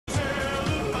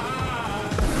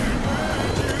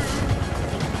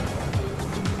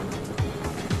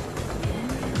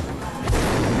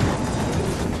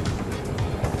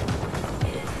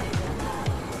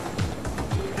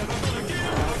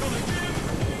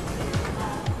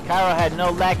Cairo had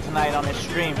no lag tonight on his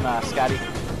stream, Scotty. It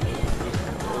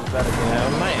was better than Yeah,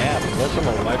 on my app, unless I'm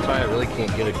on Wi-Fi, I really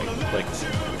can't get a like.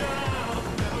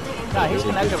 No, he's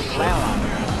connected with landline.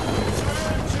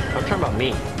 I'm talking about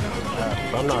me.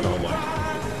 I'm not on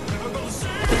Wi-Fi.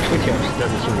 The Twitch app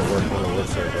doesn't seem to work when I work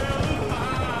there, but.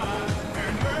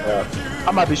 Yeah.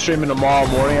 I might be streaming tomorrow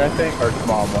morning, I think, or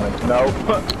tomorrow morning. No,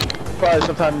 probably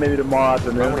sometime maybe tomorrow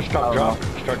afternoon. I'm gonna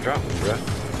start dropping, bro.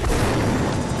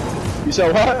 You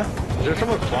said what? Is there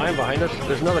someone flying behind us?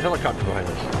 There's another helicopter behind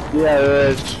us. Yeah, there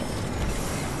is.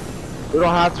 We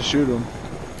don't have to shoot them.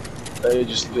 They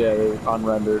just, yeah, they're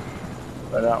unrendered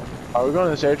right now. Are we going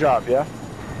to this airdrop? Yeah.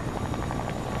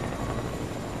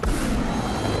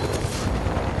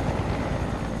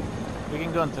 We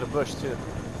can go into the bush too.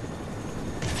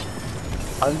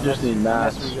 I just need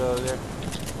mats. Unless we go over there.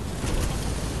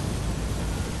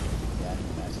 Yeah, I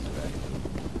need mats today.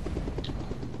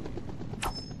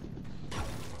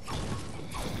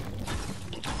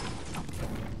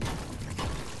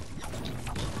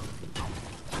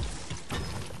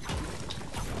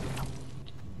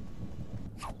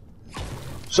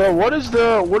 So what is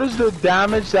the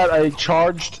damage that a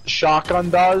charged shotgun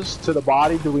does to the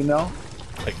body? Do we know?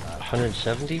 Like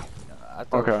 170? I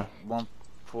thought Okay.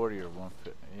 140 or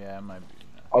 150. Yeah, it might be.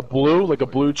 A blue, like a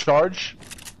blue charge?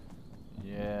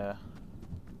 Yeah.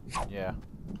 Yeah.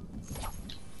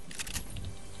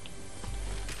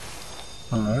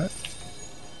 Alright.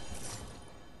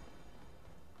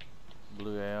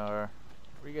 Blue AR.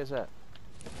 Where you guys at?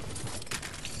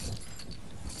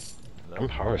 I'm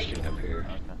harvesting up here.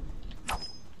 Okay.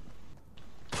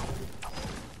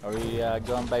 Are we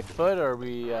going by foot or are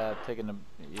we taking the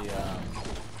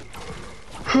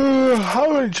How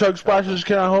many chug splashes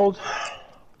can I hold?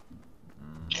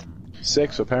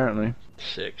 6 apparently.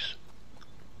 6.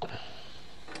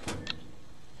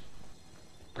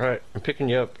 Alright, I'm picking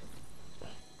you up.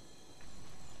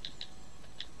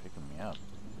 picking me up?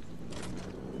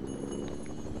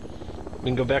 We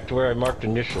can go back to where I marked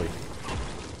initially.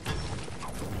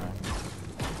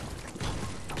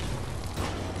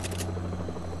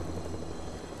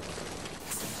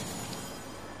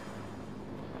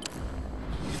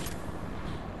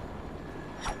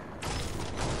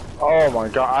 Oh my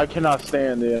god, I cannot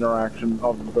stand the interaction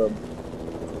of the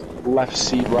left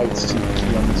seat, right seat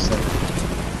key on this thing.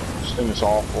 This thing is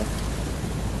awful.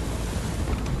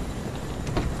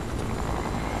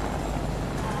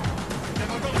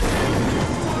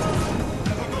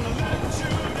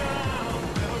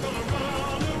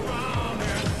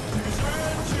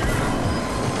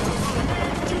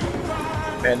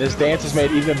 Man, this dance is made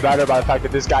even better by the fact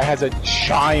that this guy has a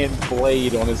giant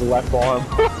blade on his left arm.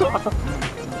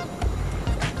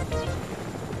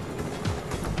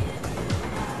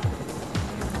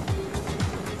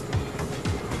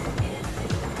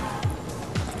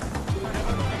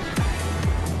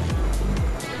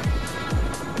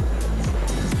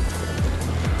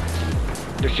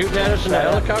 They're shooting at us in the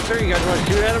helicopter? You guys want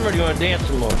to shoot at them or do you want to dance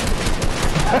some more?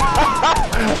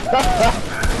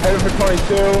 Headed for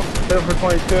 22. Headed for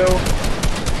 22.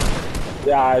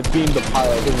 Yeah, I beamed the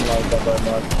pilot. Didn't like that very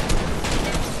much.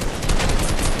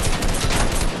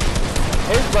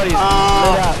 Everybody's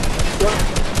lit up.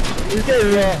 He's getting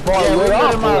lit up.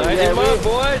 Light him up,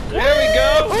 boys. There we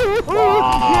go.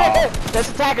 Wow. Let's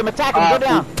attack him. Attack him. Go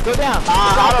down. Go down.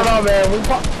 I don't know, man.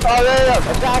 Oh, there you go.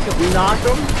 Attack him. We knocked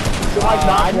him.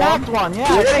 I knocked one.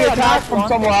 Yeah. We're getting attacked from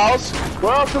somewhere else.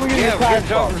 Where else are we getting attacked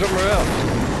from? Somewhere else.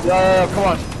 Yeah, come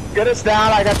on. Get us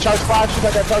down. I got chug splashes.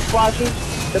 I got chug splashes.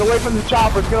 Get away from the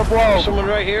chopper. It's gonna blow. There's someone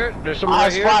right here. There's someone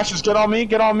right here. Splashes. Get on me.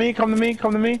 Get on me. Come to me.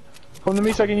 Come to me. Come to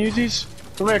me so I can use these.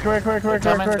 Come here. Come here. Come here. Come here.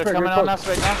 Come here. They're coming on us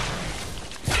right now.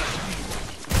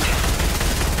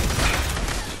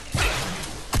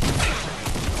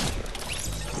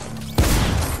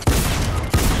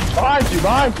 Behind you.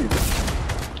 Behind you.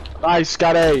 Nice.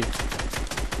 Got A. Can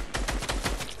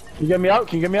you get me out?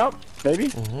 Can you get me out? Maybe.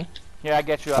 Mm-hmm. Yeah, I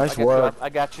get you up. Nice work. I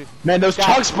got you. Man, those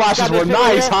chug splashes were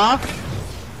nice, huh?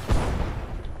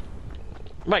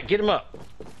 Mike, get him up.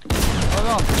 Hold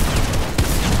on.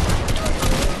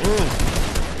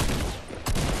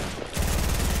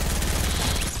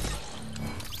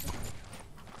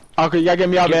 Okay, you gotta get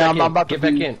me out, man. I'm about to get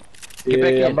back in. Get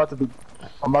back in.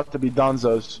 I'm about to be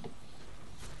Donzo's.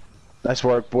 Nice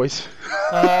work, boys.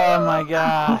 Oh my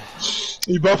god.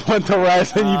 You both went to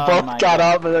rest and you both got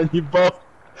up and then you both...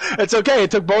 It's okay,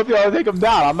 it took both of y'all to take him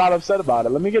down. I'm not upset about it.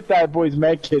 Let me get that boy's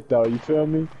med kit though, you feel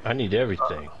me? I need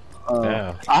everything.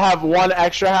 Yeah. I have one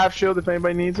extra half shield if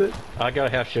anybody needs it. I got a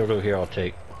half shield over here, I'll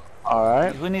take.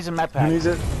 Alright. Who needs a med pack? Who needs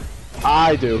it?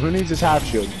 I do. Who needs this half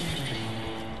shield?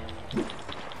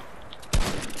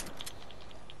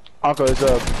 Uncle, there's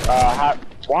a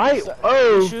why?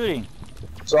 Who's shooting?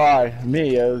 Sorry,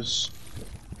 me. It was.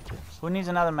 Who needs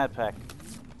another med pack?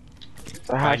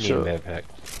 The half need a shield. med pack.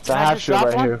 The half shield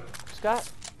right one? here. Scott?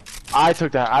 I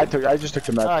took that. I just took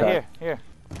the med pack. Oh, here.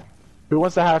 Who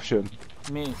wants the half shield?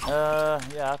 Me. Yeah,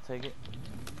 I'll take it.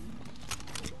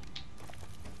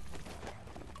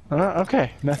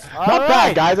 Okay. Not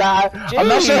right. bad, guys. I'm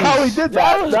not sure how we did that.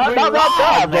 That was not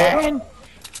bad, man.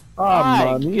 Oh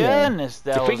My man. goodness,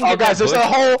 that was. Oh, guys, there's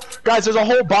a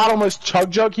whole bottomless chug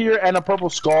jug here and a purple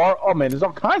scar. Oh man, there's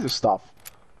all kinds of stuff.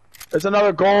 There's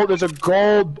another gold. There's a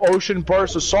gold ocean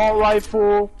burst assault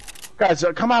rifle. Guys,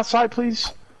 come outside,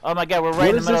 please. Oh my God, we're right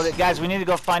in the middle of it, guys. We need to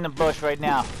go find the bush right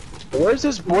now. Where's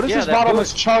this? What is this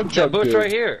bottomless chug jug? That bush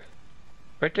right here,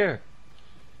 right there.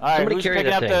 All right, Somebody who's carry picking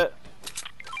that up thing.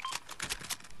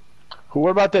 the? What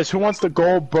about this? Who wants the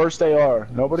gold burst AR?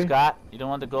 Nobody? Scott, you don't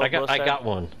want the gold? I got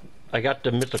one. I got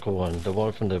the mythical one, the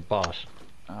one from the boss.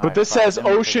 But this says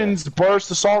Ocean's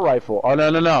Burst Assault Rifle. Oh,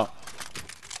 no.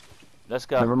 Let's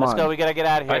go. Never mind. Let's go. We gotta get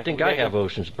out of here. I think I have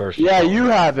Ocean's Burst. Yeah, you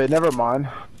have it. Never mind.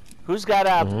 Who's got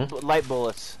light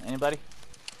bullets? Anybody?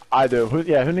 I do. Who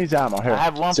needs ammo? Here. I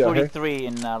have 143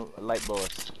 in light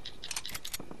bullets.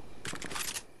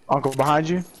 Uncle, behind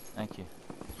you. Thank you.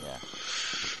 Yeah.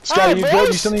 Scotty, you good?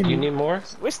 You still Do you need more?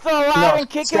 We're still alive and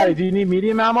kicking. Scotty, do you need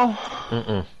medium ammo?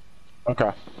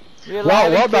 Okay.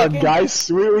 Well done,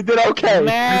 guys. We did okay.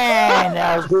 Man,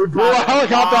 that was we blew a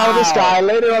helicopter out of the sky,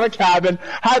 laid it on a cabin,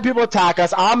 had people attack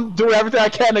us. I'm doing everything I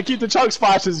can to keep the chug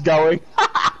splashes going.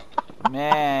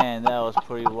 Man, that was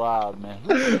pretty wild, man.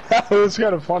 That was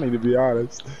kind of funny, to be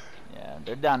honest. Yeah,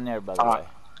 they're down there, by the way,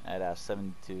 at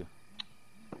 72.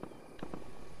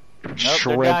 Nope,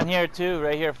 Shrimp. they're down here too,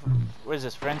 right here. What is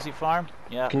this, Frenzy Farm?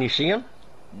 Yeah. Can you see him?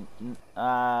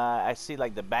 I see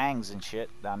like the bangs and shit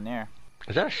down there.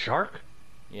 Is that a shark?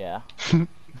 Yeah.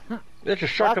 There's a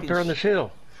shark up there on this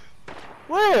hill.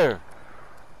 Where?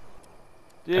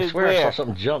 Dude, I swear I saw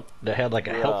something jump that had like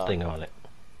a health thing on it.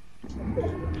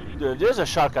 Dude, there's a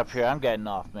shark up here. I'm getting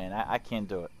off, man. I can't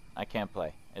do it. I can't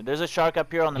play. If there's a shark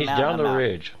up here on the mountain, He's down the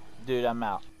ridge. Dude, I'm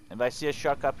out. If I see a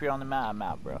shark up here on the mountain, I'm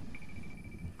out, bro.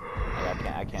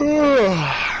 I can't.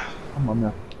 Come on,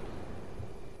 man.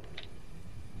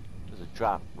 There's a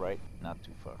drop right not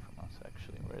too far from us,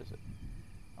 actually. Where is it?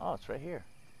 Oh, it's right here.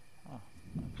 Oh,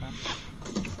 okay.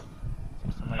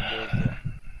 Somebody goes there.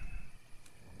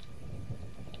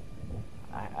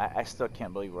 I still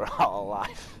can't believe we're all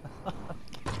alive.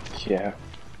 Yeah.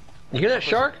 You hear that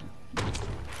shark?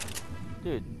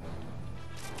 Dude.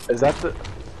 Is that the...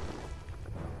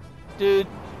 Dude.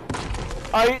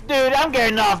 Dude, I'm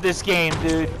getting off this game,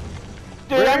 dude.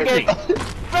 Dude, I'm getting...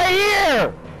 Right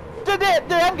here! Dude,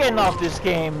 I'm getting off this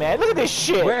game, man. Look at this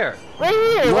shit. Where? Right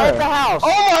here, right at the house. Oh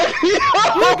my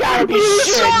God! You gotta be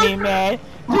shitting me, man.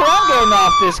 Dude, I'm getting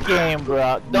off this game,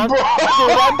 bro. Don't, dude,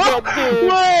 I'm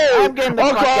getting the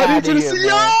fuck out of here, man. Yo,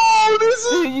 this is...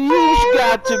 Dude, you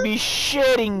got to be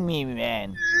shitting me,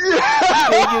 man. Dude, you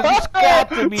just got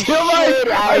to be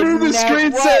shitting. I need the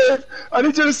screen save. I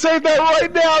need you to save that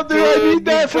right now, dude. I need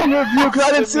that from your view because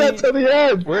I didn't see that till the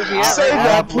end. Where's he at? Save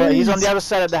that, please. He's on the other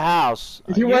side of the house.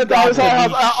 He went down his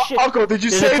house. Uncle, did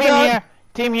you save that?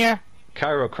 Team here.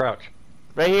 Cairo crouch.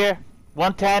 Right here.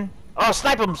 110. Oh,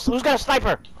 snipe him. Who's got a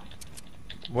sniper?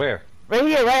 Where? Right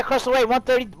here, right across the way.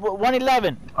 130,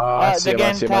 111. I see him,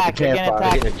 I see him at the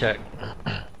campfire. Getting attacked.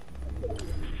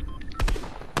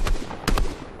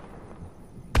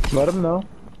 Let him know.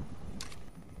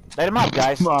 Light him up,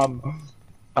 guys.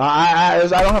 I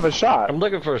don't have a shot. I'm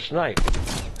looking for a snipe.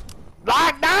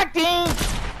 Knocked him!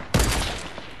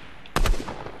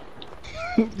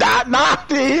 That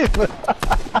knocked him!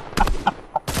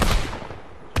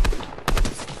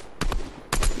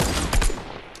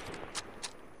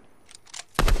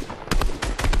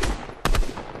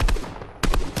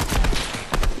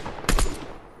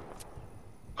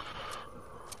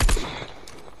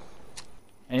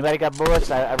 Anybody got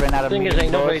bullets? I ran out of Thing is, medium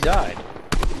ain't nobody bullets. died.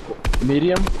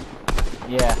 Medium?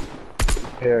 Yeah.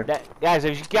 Here. Guys,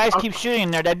 if you guys keep shooting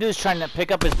in there, that dude's trying to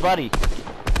pick up his buddy.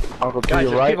 Uncle, to Guys,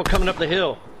 your there's right. people coming up the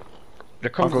hill. They're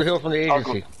coming up the hill from the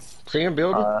agency. See him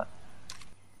building?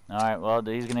 Alright, well,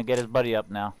 he's gonna get his buddy up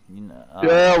now.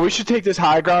 Yeah, we should take this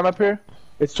high ground up here.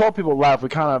 It's 12 people left. We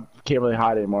kind of can't really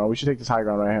hide anymore. We should take this high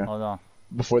ground right here. Hold on.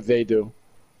 Before they do.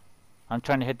 I'm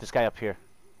trying to hit this guy up here.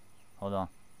 Hold on.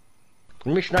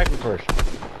 Let me snipe him first.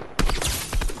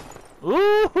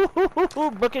 Ooh,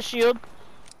 book his shield.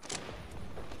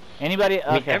 Anybody?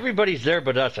 I mean, Okay. everybody's there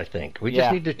but us, I think. We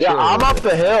just need to chill. Yeah, I'm up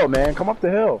the hill, man. Come up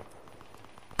the hill.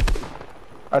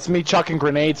 That's me chucking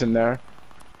grenades in there.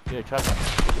 Dude, trust me.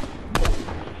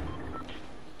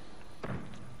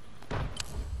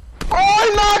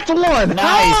 knocked one!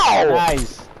 Nice, How?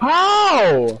 nice,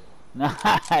 How?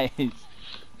 nice.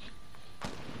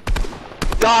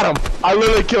 Got him! I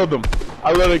literally killed him.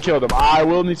 I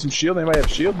will need some shield. Anybody have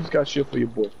shield? Who's got shield for you,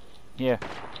 boy? Here.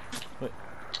 Wait.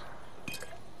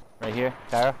 Right here,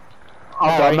 Tara.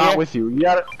 Uncle, right I'm not here? with you. You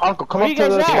gotta, Uncle, come Where up you to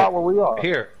the guys at? spot where we are.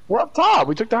 Here. We're up top.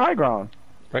 We took the high ground.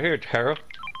 Right here, Tara.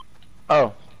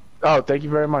 Oh, thank you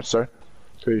very much, sir.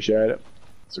 Appreciate it.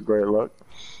 It's a great look.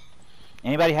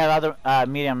 Anybody have other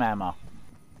medium ammo?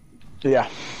 Yeah.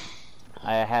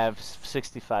 I have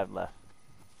 65 left.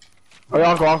 Oh,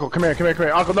 Uncle, come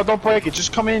here. Uncle, no, don't break it.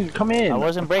 Just come in. I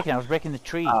wasn't breaking. I was breaking the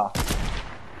tree. Oh.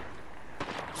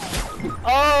 Oh,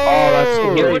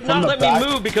 that's He great. would From not the let back. me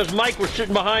move because Mike was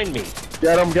sitting behind me.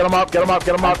 Get him up. You're fine.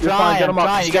 Get him up. I'm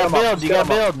trying. Just You get him up. gotta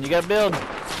build. You gotta build.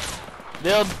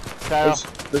 Build, Tara.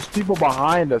 There's people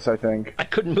behind us, I think. I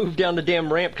couldn't move down the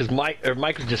damn ramp because Mike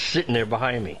was just sitting there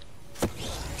behind me.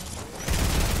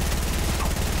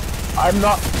 I'm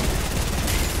not.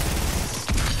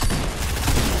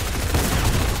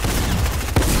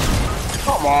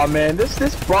 Come on, man. This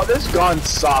gun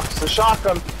sucks. The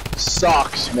shotgun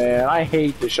sucks, man. I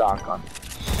hate the shotgun.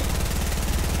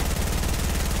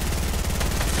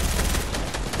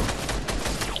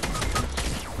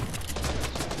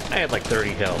 I had like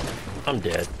 30 health. I'm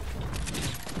dead.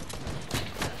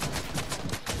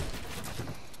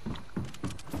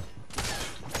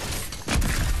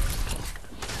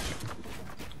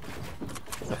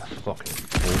 That's fucking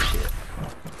bullshit.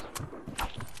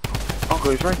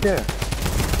 Uncle, he's right there.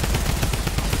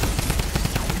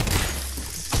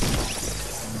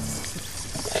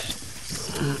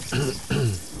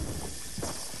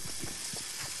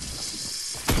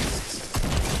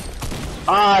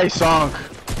 Nice, Unc.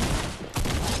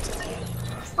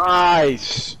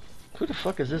 Nice. Who the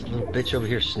fuck is this little bitch over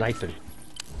here sniping?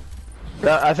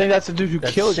 I think that's the dude who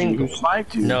That's killed single. you, who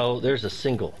sniped you. No, there's a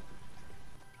single.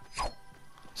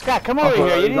 Scott, come over Uncle,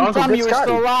 here. You didn't Uncle, tell me get you were Scotty.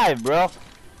 still alive, bro.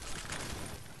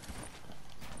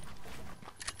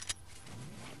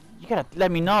 You gotta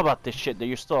let me know about this shit, that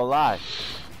you're still alive.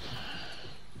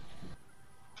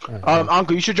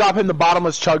 Uncle, you should drop him the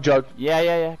bottomless chug jug.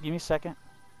 Yeah. Give me a second.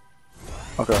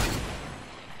 Okay.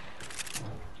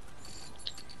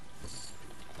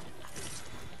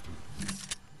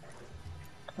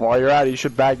 While you're at it, you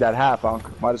should bag that half,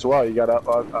 Unc. Might as well. You got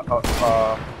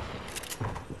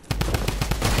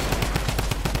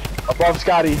above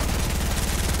Scotty.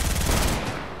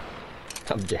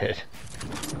 I'm dead.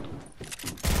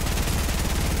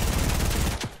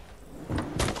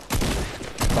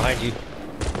 Behind you.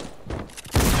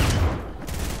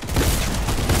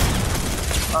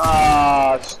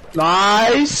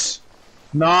 Nice.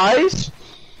 Nicely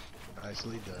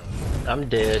done. I'm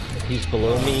dead. He's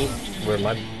below me where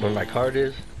my card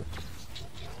is.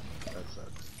 That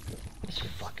sucks. This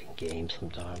fucking game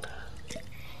sometimes.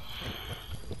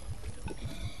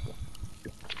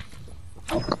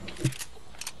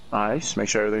 Nice. Make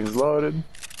sure everything's loaded.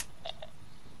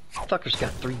 Fucker's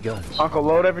got 3 guns. Uncle,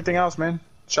 load everything else, man.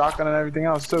 Shotgun and everything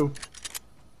else too.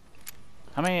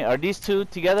 How many are these two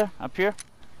together up here?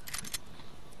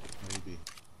 Maybe.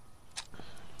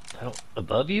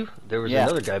 Above you? There was Yeah.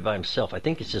 another guy by himself. I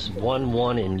think it's just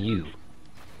 1 and you.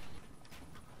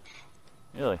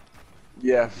 Really?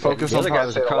 Yeah, focus the on other guy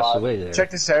was staying across the alive. way there.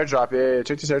 Check this airdrop. Yeah.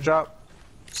 Check this airdrop.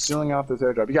 Sealing out this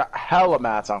airdrop. You got hella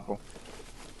mats, Uncle.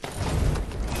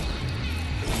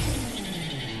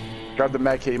 Grab the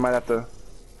med kit. You might have to.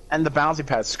 And the bouncy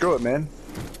pad. Screw it, man.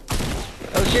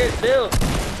 Oh shit, Bill!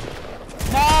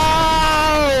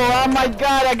 No! Oh my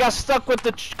god, I got stuck with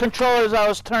the controllers. I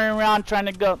was turning around trying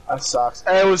to go. That sucks.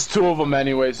 And it was 2 of them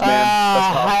anyways, man.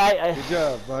 That's Good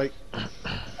job, Mike. tough.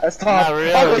 That's tough. Not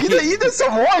really. Uncle, you did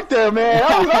some work there,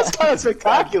 man. That's kind of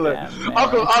spectacular. Goddamn, man.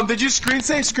 Uncle, did you screen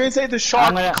save the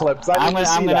shark clips? I I'm didn't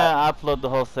see gonna that. upload the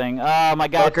whole thing. Oh my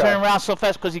god, Okay. I turned around so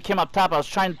fast because he came up top. I was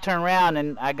trying to turn around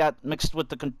and I got mixed with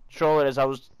the controller as I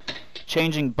was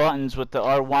changing buttons with the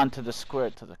R1 to the square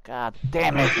to the. God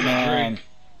damn it, man.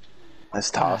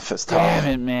 That's tough. That's tough. Damn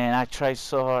it, man. I tried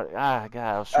so hard. Ah,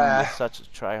 god, I was trying to be such a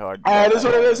tryhard. It is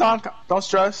what it is, Uncle. Don't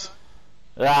stress.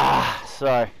 Ah,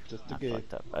 sorry. Just a I game.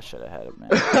 fucked up. I should have had it, man.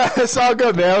 It's all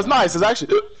good, man. It was nice. It's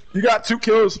actually you got 2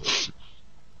 kills.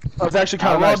 That was actually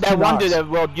kind I of rolled nice. that 2 one knocks. dude that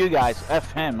rolled you guys.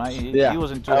 F him. He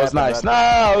wasn't too that was happy nice.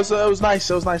 about No, it was nice.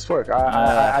 It was nice work.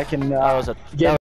 I can that was a get